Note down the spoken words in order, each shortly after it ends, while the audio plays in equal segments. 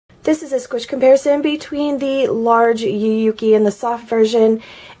This is a Squish comparison between the large Yuuki in the soft version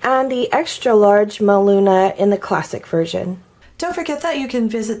and the extra large MeLuna in the classic version. Don't forget that you can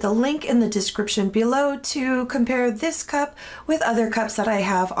visit the link in the description below to compare this cup with other cups that I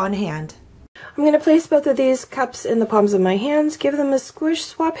have on hand. I'm going to place both of these cups in the palms of my hands, give them a squish,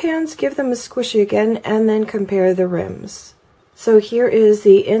 swap hands, give them a squish again, and then compare the rims. So here is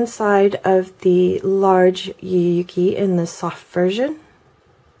the inside of the large Yuuki in the soft version.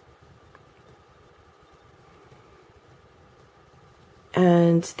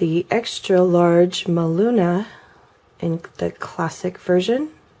 And the extra large MeLuna in the classic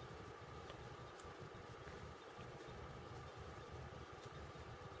version.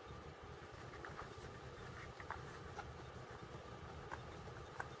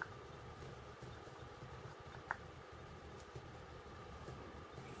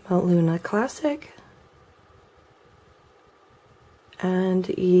 MeLuna Classic and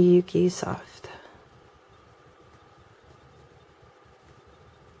Yuuki Soft.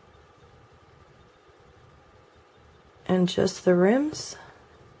 And just the rims.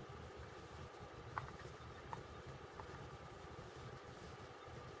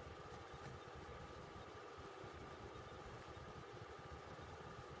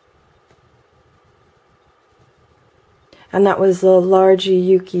 And that was the large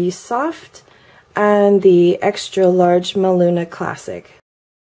Yuuki Soft and the extra large MeLuna Classic.